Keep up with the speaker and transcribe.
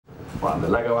What, the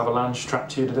Lego avalanche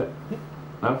trapped you, did it?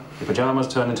 No? Your pyjamas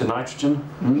turned into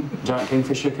nitrogen? Giant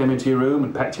kingfisher came into your room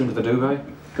and packed you into the duvet?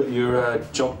 Got your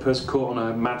jodhpurs caught on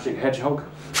a magic hedgehog?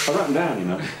 I wrote them down, you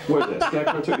know. What is it?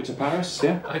 Scarecrow took you to Paris,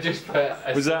 yeah? I just put...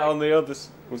 Was that on the others?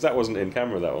 That wasn't in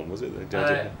camera, that one, was it?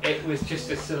 It was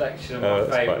just a selection of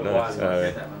my favourite nice.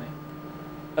 ones.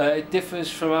 It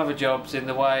differs from other jobs in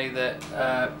the way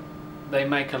that they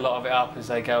make a lot of it up as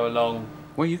they go along.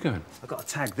 Where are you going? I've got to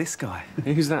tag this guy.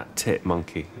 Who's that tit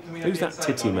monkey? Who's that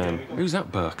titty man? Who's that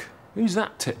Burke? Who's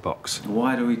that tit box?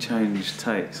 Why do we change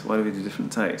takes? Why do we do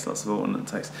different takes? Lots of alternate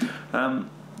takes.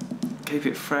 Keep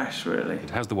it fresh, really.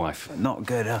 How's the wife? Not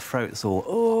good, her throat's all,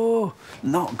 oh,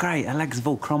 not great. Her legs have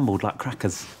all crumbled like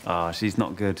crackers. Ah, she's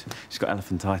not good. She's got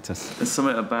elephantitis. There's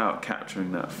something about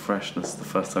capturing that freshness the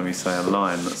first time you say a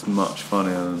line that's much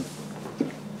funnier than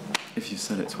if you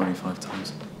said it 25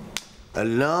 times. A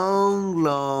long,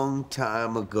 long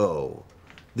time ago.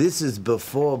 This is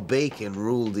before bacon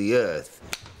ruled the earth.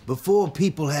 Before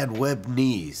people had webbed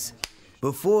knees.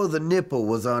 Before the nipple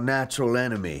was our natural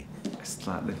enemy. It's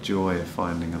like the joy of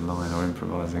finding a line or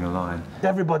improvising a line.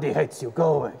 Everybody hates you.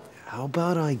 Go away. How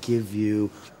about I give you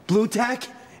blue tack?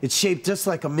 It's shaped just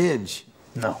like a minge.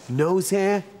 No. Nose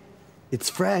hair? It's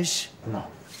fresh. No.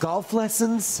 Golf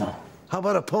lessons? No. How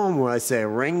about a poem where I say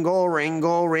ringo,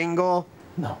 ringo, ringo?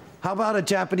 No. How about a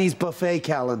Japanese buffet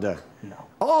calendar? No.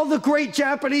 All the great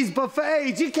Japanese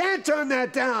buffets! You can't turn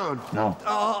that down! No.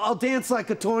 I'll dance like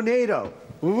a tornado.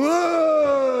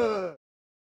 Whoa!